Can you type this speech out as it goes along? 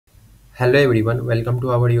Hello everyone, welcome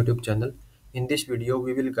to our YouTube channel. In this video,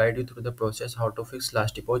 we will guide you through the process how to fix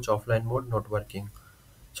Last Epoch offline mode not working.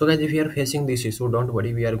 So guys, if you are facing this issue, don't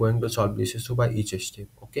worry, we are going to solve this issue by each step,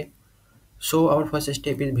 okay? So our first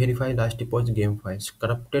step is verify Last Epoch game files.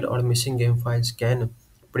 Corrupted or missing game files can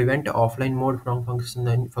prevent offline mode from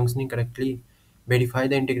functioning correctly. Verify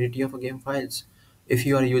the integrity of game files. If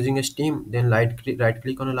you are using a Steam, then right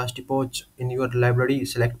click on Last Epoch in your library,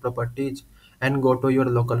 select properties, and go to your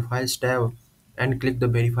local files tab and click the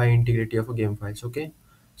verify integrity of game files. Okay.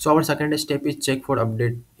 So our second step is check for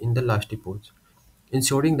update in the Last Epoch.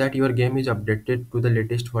 Ensuring that your game is updated to the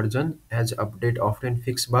latest version, as update often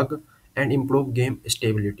fix bug and improve game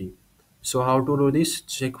stability. So how to do this?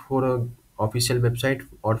 Check for a official website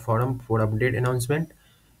or forum for update announcement.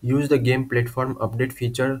 Use the game platform update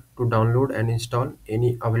feature to download and install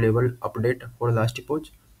any available update for Last Epoch.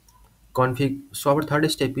 So our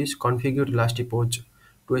third step is configure Last Epoch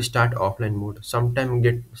to start offline mode. Sometime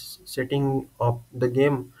get setting up the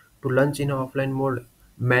game to launch in offline mode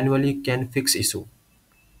manually can fix issue.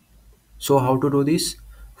 So how to do this?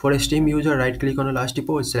 For a Steam user, right click on a Last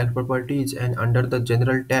Epoch, select properties, and under the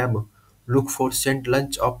general tab, look for send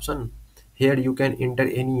launch option. Here you can enter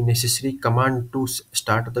any necessary command to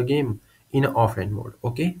start the game in offline mode.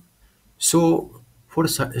 Okay. So for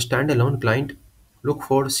standalone client, look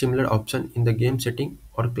for similar option in the game setting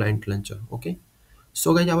or client launcher. Okay.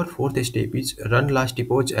 So guys, our fourth step is run Last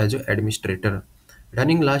Epoch as an administrator.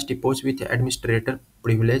 Running Last Epoch with administrator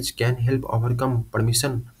privilege can help overcome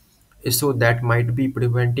permission issue that might be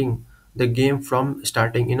preventing the game from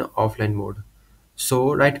starting in offline mode.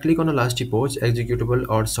 So right click on a Last Epoch executable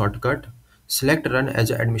or shortcut, select run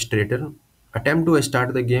as an administrator, attempt to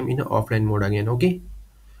start the game in offline mode again. Okay.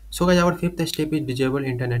 So guys, our fifth step is disable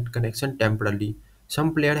internet connection temporarily.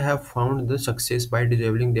 Some players have found the success by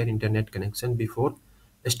disabling their internet connection before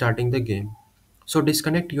starting the game. So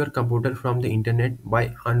disconnect your computer from the internet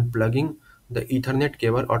by unplugging the Ethernet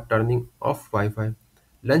cable or turning off Wi-Fi.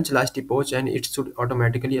 Launch Last Epoch and it should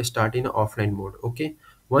automatically start in offline mode. Okay.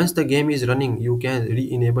 Once the game is running, you can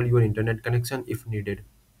re-enable your internet connection if needed.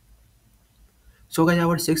 So guys,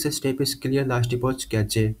 our sixth step is clear Last Epoch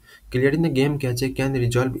cache. Clearing the game cache can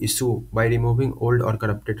resolve issue by removing old or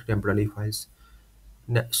corrupted temporary files.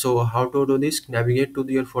 So how to do this? Navigate to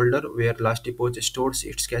your folder where Last Epoch stores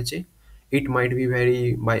its cache. It might be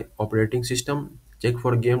vary by operating system. Check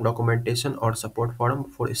for game documentation or support forum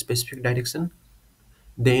for a specific direction.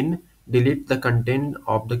 Then delete the content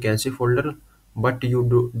of the cache folder, but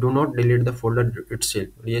you do not delete the folder itself.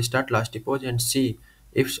 Restart Last Epoch and see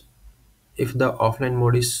if the offline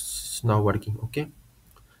mode is now working. Okay.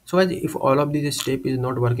 So as if all of these step is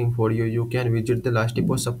not working for you, you can visit the Last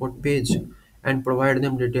Epoch support page and provide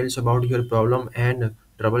them details about your problem and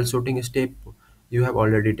troubleshooting step you have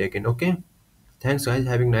already taken. Okay. Thanks guys,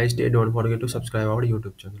 having nice day. Don't forget to subscribe our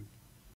YouTube channel.